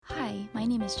Hi, my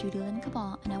name is Judy Lynn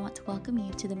Cabal, and I want to welcome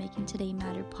you to the Making Today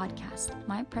Matter podcast.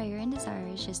 My prayer and desire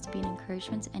is just to be an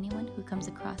encouragement to anyone who comes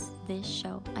across this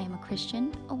show. I am a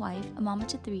Christian, a wife, a mama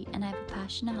to 3, and I have a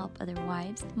passion to help other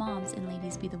wives, moms, and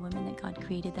ladies be the women that God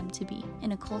created them to be.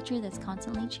 In a culture that's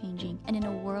constantly changing, and in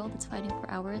a world that's fighting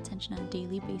for our attention on a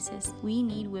daily basis, we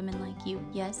need women like you.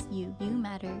 Yes, you. You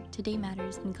matter, today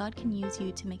matters, and God can use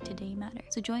you to make today matter.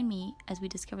 So join me as we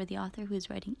discover the author who is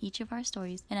writing each of our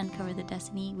stories and uncover the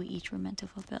destiny we each were meant to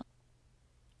fulfill.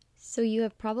 So you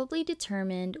have probably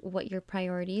determined what your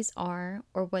priorities are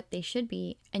or what they should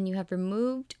be, and you have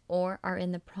removed or are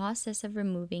in the process of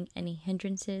removing any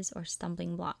hindrances or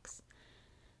stumbling blocks.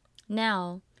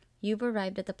 Now, you've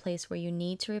arrived at the place where you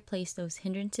need to replace those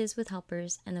hindrances with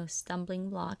helpers and those stumbling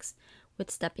blocks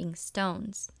with stepping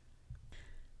stones.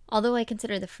 Although I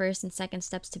consider the first and second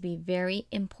steps to be very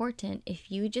important,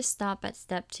 if you just stop at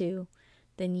step 2,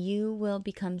 then you will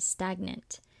become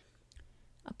stagnant.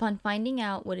 Upon finding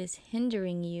out what is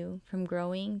hindering you from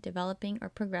growing, developing, or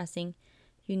progressing,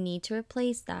 you need to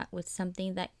replace that with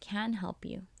something that can help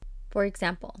you. For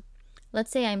example,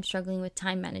 let's say I'm struggling with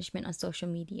time management on social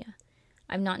media.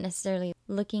 I'm not necessarily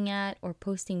looking at or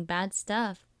posting bad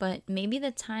stuff, but maybe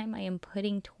the time I am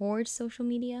putting towards social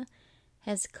media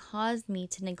has caused me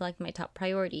to neglect my top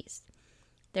priorities,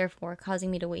 therefore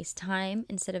causing me to waste time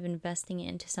instead of investing it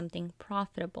into something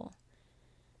profitable.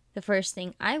 The first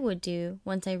thing I would do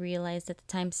once I realized that the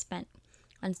time spent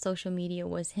on social media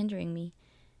was hindering me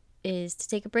is to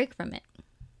take a break from it.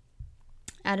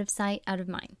 Out of sight, out of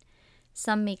mind.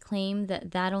 Some may claim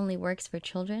that that only works for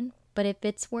children, but if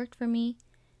it's worked for me,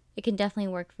 it can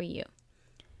definitely work for you.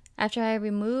 After I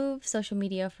remove social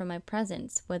media from my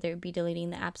presence, whether it be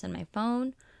deleting the apps on my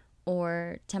phone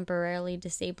or temporarily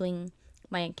disabling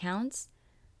my accounts,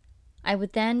 I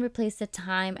would then replace the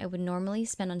time I would normally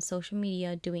spend on social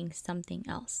media doing something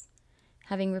else.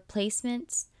 Having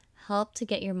replacements help to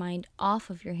get your mind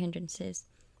off of your hindrances.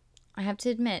 I have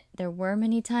to admit, there were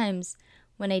many times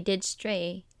when I did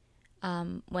stray,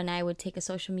 when I would take a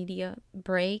social media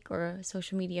break or a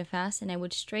social media fast, and I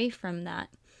would stray from that.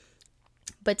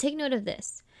 But take note of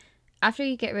this. After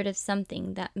you get rid of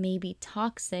something that may be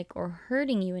toxic or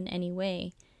hurting you in any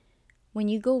way, when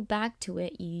you go back to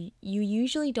it, you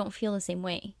usually don't feel the same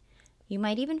way. You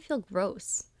might even feel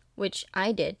gross, which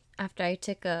I did after I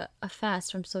took a fast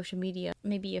from social media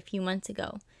maybe a few months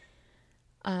ago,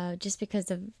 just because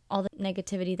of all the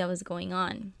negativity that was going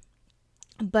on.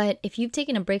 But if you've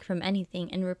taken a break from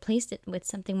anything and replaced it with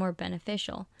something more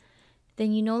beneficial,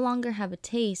 then you no longer have a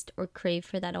taste or crave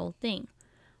for that old thing.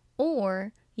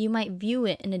 Or you might view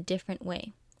it in a different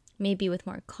way, maybe with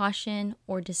more caution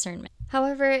or discernment.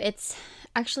 However, it's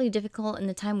actually difficult in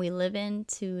the time we live in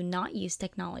to not use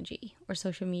technology or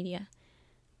social media.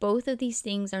 Both of these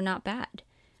things are not bad,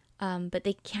 but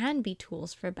they can be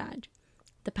tools for bad.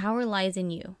 The power lies in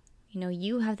you.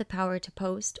 You have the power to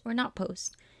post or not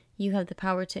post. You have the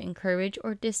power to encourage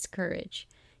or discourage.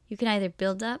 You can either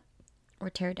build up or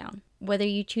tear down. Whether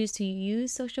you choose to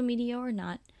use social media or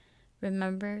not,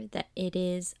 remember that it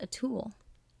is a tool.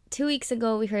 2 weeks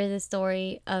ago, we heard the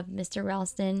story of Mr.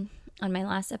 Ralston on my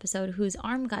last episode, whose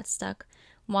arm got stuck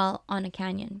while on a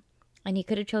canyon. And he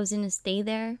could have chosen to stay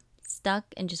there, stuck,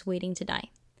 and just waiting to die.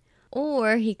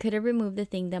 Or he could have removed the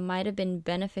thing that might have been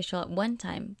beneficial at one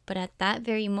time, but at that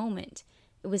very moment,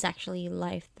 it was actually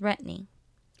life-threatening.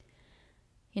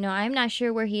 I'm not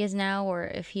sure where he is now or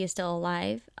if he is still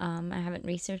alive. I haven't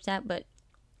researched that, but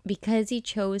because he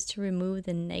chose to remove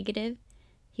the negative,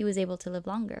 he was able to live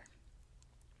longer.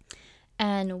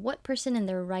 And what person in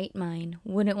their right mind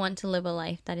wouldn't want to live a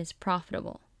life that is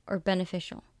profitable or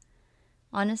beneficial?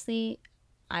 Honestly,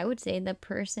 I would say the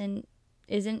person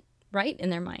isn't right in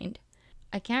their mind.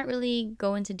 I can't really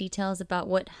go into details about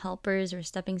what helpers or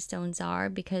stepping stones are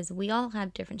because we all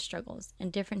have different struggles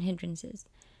and different hindrances.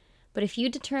 But if you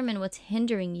determine what's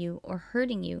hindering you or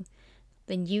hurting you,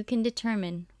 then you can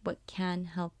determine what can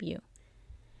help you.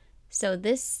 So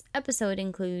this episode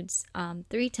includes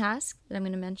 3 tasks that I'm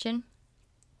going to mention.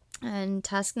 And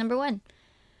task number 1.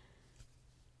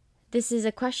 This is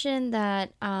a question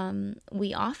that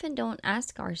we often don't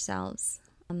ask ourselves.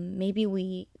 Maybe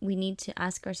we need to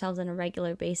ask ourselves on a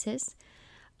regular basis.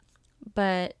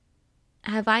 But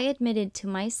have I admitted to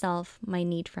myself my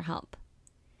need for help?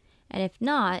 And if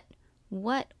not,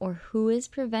 what or who is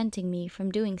preventing me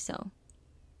from doing so?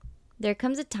 There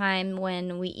comes a time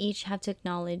when we each have to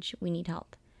acknowledge we need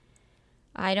help.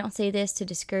 I don't say this to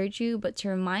discourage you, but to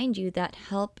remind you that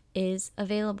help is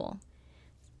available.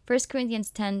 1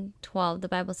 Corinthians 10:12, the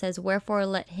Bible says, "Wherefore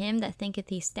let him that thinketh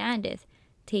he standeth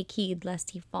take heed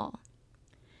lest he fall."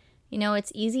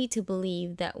 It's easy to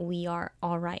believe that we are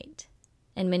all right.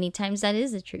 And many times that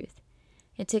is the truth.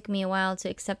 It took me a while to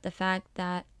accept the fact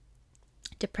that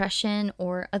depression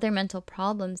or other mental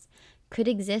problems could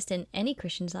exist in any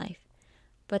Christian's life.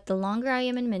 But the longer I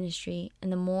am in ministry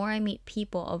and the more I meet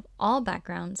people of all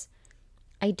backgrounds,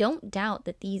 I don't doubt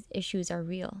that these issues are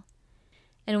real.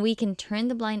 And we can turn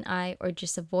the blind eye or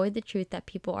just avoid the truth that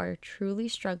people are truly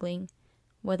struggling,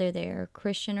 whether they are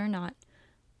Christian or not,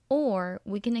 or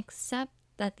we can accept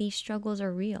that these struggles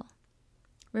are real.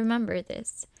 Remember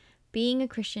this, being a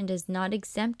Christian does not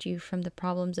exempt you from the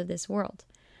problems of this world.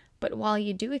 But while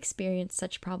you do experience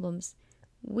such problems,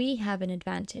 we have an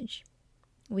advantage.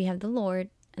 We have the Lord,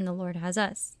 and the Lord has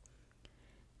us.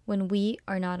 When we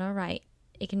are not all right,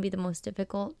 it can be the most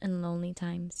difficult and lonely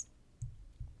times.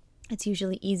 It's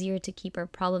usually easier to keep our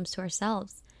problems to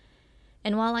ourselves.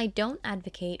 And while I don't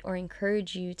advocate or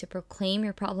encourage you to proclaim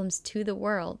your problems to the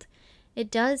world,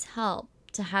 it does help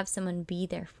to have someone be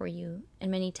there for you. And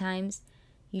many times,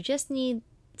 you just need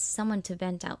someone to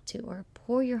vent out to or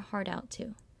pour your heart out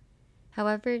to.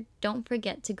 However, don't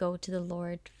forget to go to the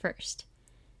Lord first.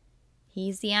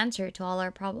 He's the answer to all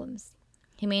our problems.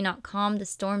 He may not calm the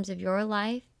storms of your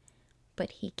life,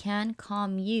 but He can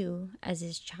calm you as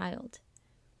His child.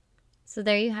 So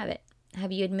there you have it.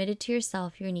 Have you admitted to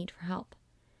yourself your need for help?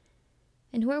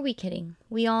 And who are we kidding?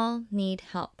 We all need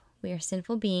help. We are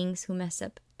sinful beings who mess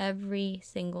up every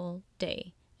single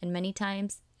day, and many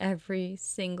times every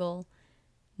single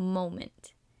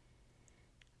moment.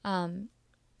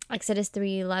 Exodus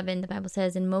 3:11, the Bible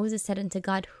says, "And Moses said unto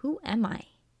God, Who am I,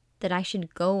 that I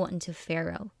should go unto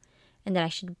Pharaoh, and that I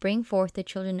should bring forth the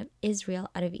children of Israel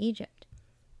out of Egypt?"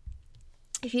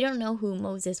 If you don't know who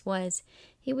Moses was,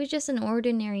 he was just an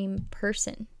ordinary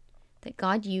person that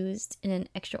God used in an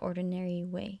extraordinary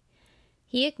way.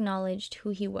 He acknowledged who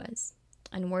he was,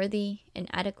 unworthy,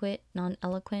 inadequate,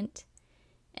 non-eloquent,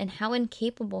 and how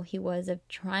incapable he was of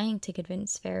trying to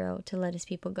convince Pharaoh to let his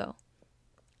people go.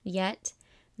 Yet,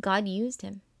 God used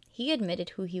him. He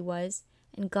admitted who he was,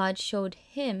 and God showed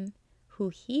him who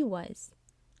he was,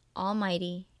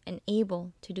 almighty and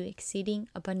able to do exceeding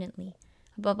abundantly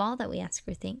above all that we ask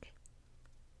or think.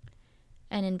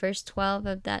 And in verse 12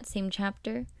 of that same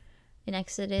chapter, in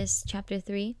Exodus chapter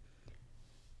 3,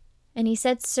 "And he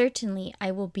said, Certainly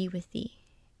I will be with thee,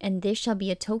 and this shall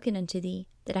be a token unto thee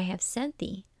that I have sent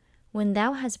thee. When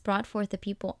thou hast brought forth the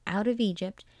people out of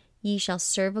Egypt, ye shall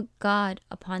serve a God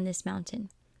upon this mountain."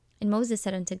 And Moses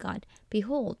said unto God,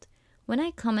 "Behold, when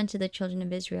I come unto the children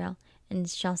of Israel, and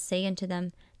shall say unto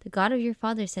them, The God of your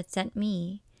fathers hath sent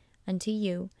me unto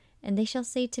you, and they shall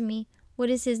say to me, What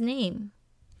is his name?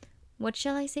 What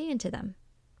shall I say unto them?"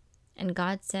 And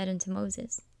God said unto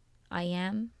Moses, "I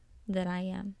am that I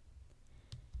am."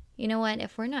 You know what?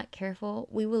 If we're not careful,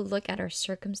 we will look at our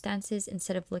circumstances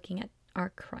instead of looking at our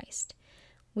Christ.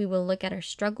 We will look at our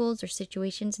struggles or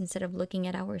situations instead of looking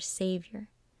at our Savior.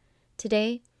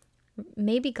 Today,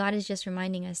 maybe God is just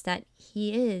reminding us that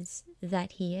He is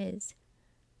that He is.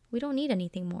 We don't need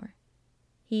anything more.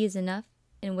 He is enough,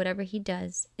 and whatever He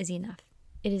does is enough.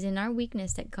 It is in our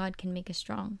weakness that God can make us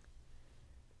strong.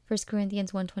 1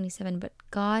 Corinthians 1:27, "But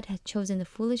God hath chosen the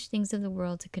foolish things of the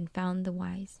world to confound the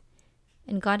wise.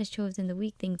 And God has chosen the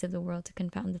weak things of the world to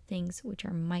confound the things which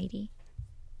are mighty."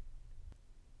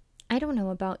 I don't know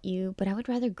about you, but I would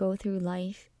rather go through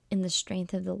life in the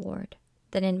strength of the Lord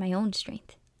than in my own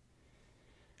strength.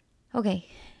 Okay,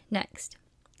 next.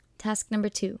 Task number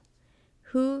 2.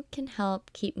 Who can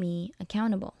help keep me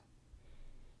accountable?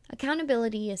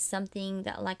 Accountability is something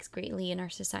that lacks greatly in our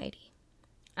society.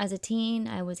 As a teen,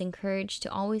 I was encouraged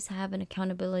to always have an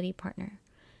accountability partner,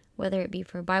 whether it be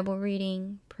for Bible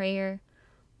reading, prayer,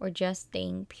 or just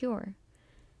staying pure.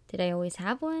 Did I always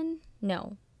have one?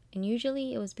 No. And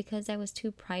usually it was because I was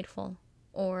too prideful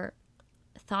or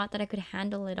thought that I could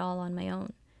handle it all on my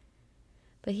own.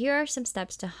 But here are some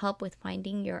steps to help with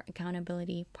finding your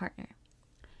accountability partner.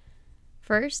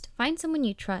 First, find someone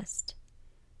you trust.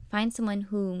 Find someone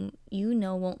whom you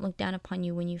know won't look down upon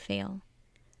you when you fail.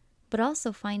 But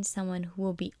also find someone who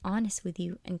will be honest with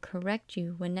you and correct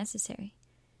you when necessary.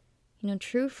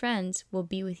 True friends will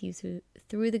be with you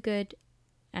through the good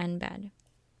and bad.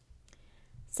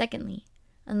 Secondly,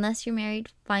 unless you're married,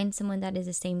 find someone that is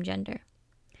the same gender.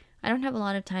 I don't have a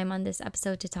lot of time on this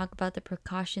episode to talk about the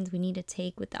precautions we need to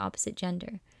take with the opposite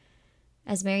gender.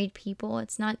 As married people,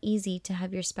 it's not easy to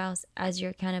have your spouse as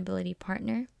your accountability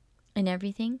partner in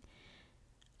everything.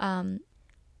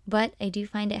 But I do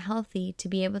find it healthy to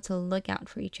be able to look out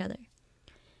for each other.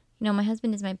 My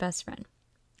husband is my best friend.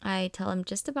 I tell him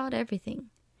just about everything.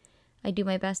 I do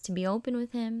my best to be open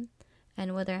with him.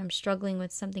 And whether I'm struggling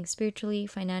with something spiritually,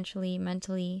 financially,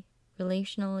 mentally,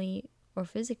 relationally, or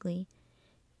physically,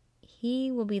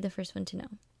 He will be the first one to know.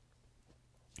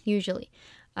 Usually.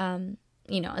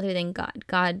 Other than God.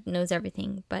 God knows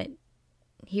everything, but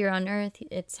here on earth,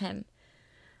 it's Him.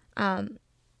 Now,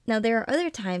 there are other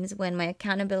times when my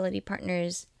accountability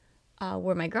partners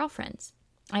were my girlfriends.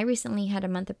 I recently had a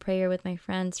month of prayer with my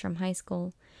friends from high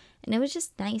school, and it was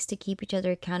just nice to keep each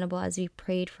other accountable as we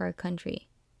prayed for our country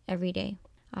every day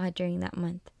during that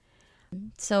month.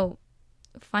 So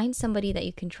find somebody that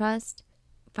you can trust.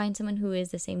 Find someone who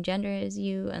is the same gender as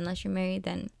you. Unless you're married,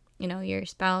 then your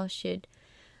spouse should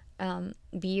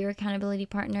be your accountability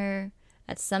partner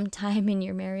at some time in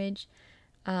your marriage.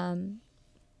 And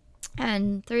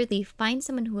thirdly, find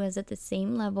someone who is at the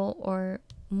same level or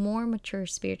more mature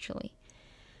spiritually.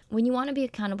 When you want to be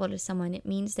accountable to someone, it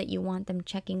means that you want them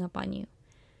checking up on you.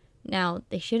 Now,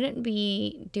 they shouldn't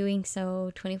be doing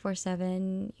so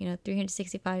 24/7,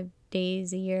 365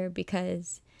 days a year,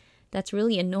 because that's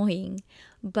really annoying.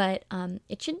 But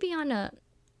it should be on a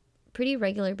pretty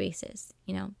regular basis.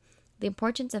 The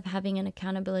importance of having an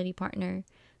accountability partner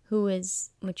who is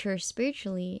mature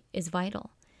spiritually is vital.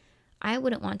 I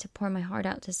wouldn't want to pour my heart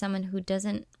out to someone who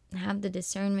doesn't have the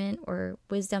discernment or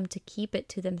wisdom to keep it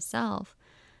to themselves,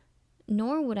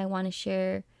 nor would I want to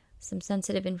share some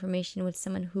sensitive information with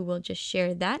someone who will just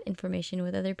share that information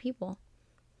with other people.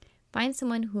 Find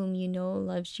someone whom you know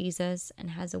loves Jesus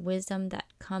and has a wisdom that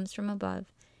comes from above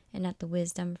and not the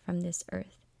wisdom from this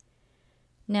earth.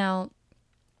 Now,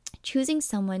 choosing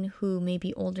someone who may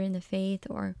be older in the faith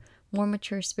or more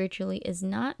mature spiritually is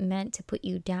not meant to put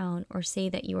you down or say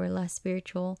that you are less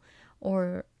spiritual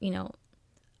or,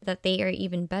 that they are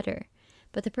even better.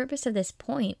 But the purpose of this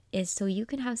point is so you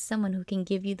can have someone who can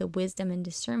give you the wisdom and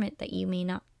discernment that you may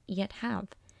not yet have.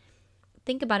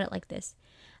 Think about it like this.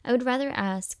 I would rather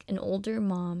ask an older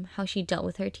mom how she dealt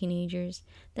with her teenagers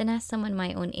than ask someone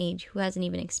my own age who hasn't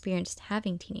even experienced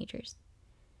having teenagers.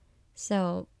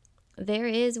 So, there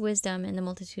is wisdom in the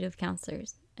multitude of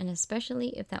counselors, and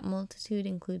especially if that multitude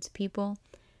includes people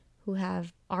who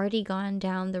have already gone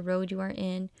down the road you are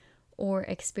in or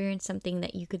experienced something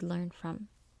that you could learn from.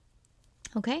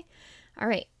 Okay? All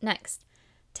right, next.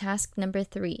 Task number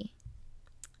 3.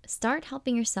 Start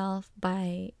helping yourself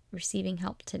by receiving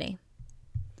help today.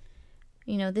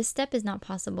 This step is not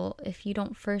possible if you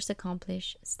don't first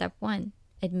accomplish step 1,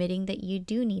 admitting that you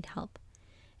do need help.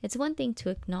 It's one thing to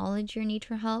acknowledge your need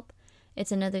for help.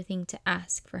 It's another thing to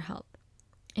ask for help.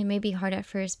 It may be hard at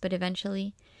first, but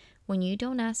eventually, when you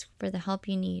don't ask for the help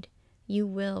you need, you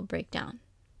will break down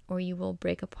or you will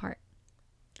break apart.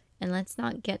 And let's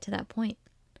not get to that point.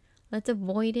 Let's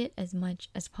avoid it as much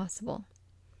as possible.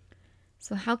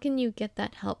 So how can you get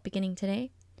that help beginning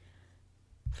today?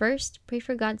 First, pray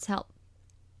for God's help.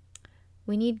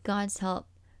 We need God's help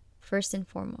first and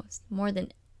foremost, more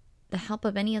than the help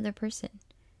of any other person.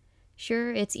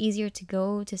 Sure, it's easier to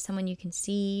go to someone you can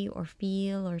see or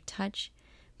feel or touch,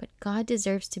 but God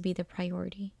deserves to be the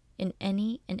priority in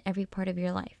any and every part of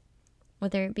your life,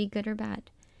 whether it be good or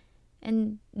bad.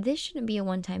 And this shouldn't be a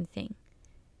one-time thing.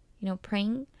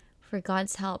 Praying for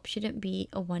God's help shouldn't be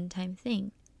a one-time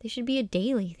thing. This should be a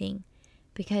daily thing,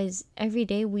 because every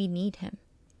day we need Him.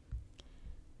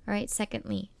 All right,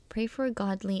 secondly, pray for a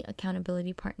godly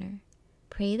accountability partner.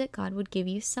 Pray that God would give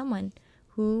you someone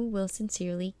who will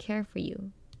sincerely care for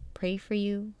you, pray for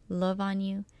you, love on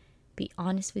you, be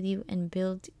honest with you, and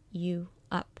build you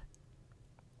up.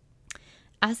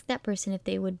 Lastly, ask that person if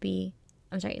they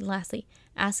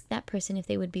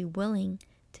would be willing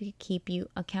to keep you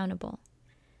accountable.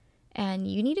 And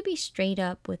you need to be straight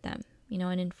up with them,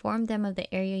 and inform them of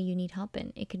the area you need help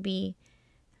in. It could be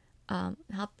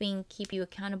helping keep you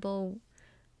accountable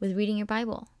with reading your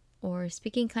Bible, or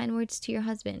speaking kind words to your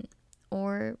husband,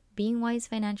 or being wise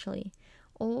financially,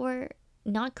 or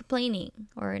not complaining,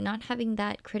 or not having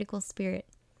that critical spirit.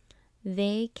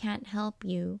 They can't help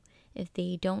you if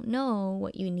they don't know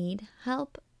what you need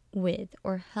help with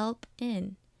or help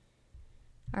in.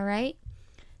 All right?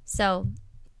 So,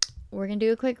 we're going to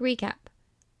do a quick recap.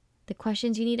 The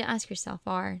questions you need to ask yourself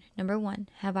are, number 1,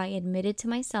 have I admitted to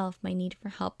myself my need for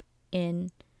help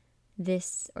in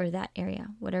this or that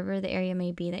area, whatever the area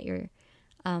may be that you're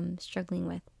struggling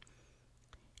with?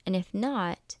 And if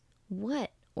not,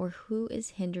 what or who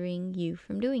is hindering you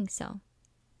from doing so?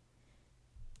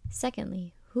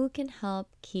 Secondly, who can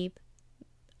help keep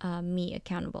me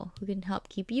accountable? Who can help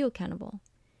keep you accountable?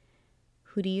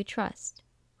 Who do you trust?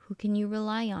 Who can you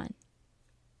rely on?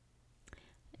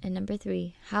 And number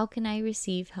 3, how can I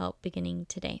receive help beginning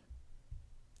today?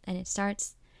 And it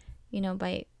starts,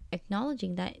 by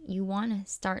acknowledging that you want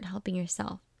to start helping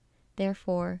yourself.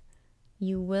 Therefore,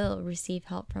 you will receive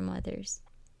help from others.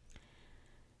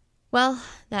 Well,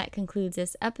 that concludes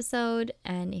this episode.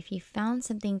 And if you found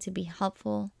something to be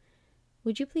helpful,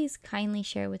 would you please kindly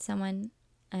share with someone?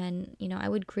 And, I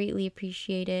would greatly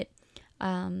appreciate it.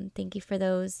 Thank you for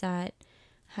those that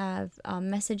have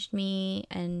messaged me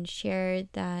and shared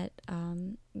that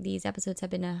these episodes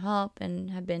have been a help and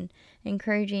have been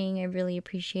encouraging. I really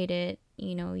appreciate it.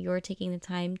 You're taking the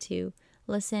time to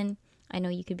listen. I know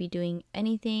you could be doing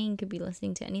anything, could be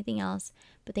listening to anything else,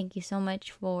 but thank you so much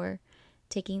for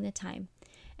taking the time.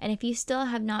 And if you still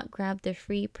have not grabbed the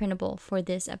free printable for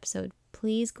this episode,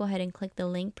 please go ahead and click the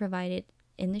link provided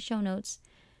in the show notes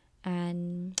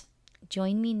and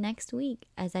join me next week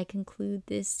as I conclude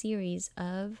this series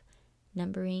of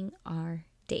numbering our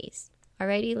days.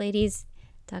 Alrighty, ladies,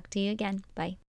 talk to you again. Bye.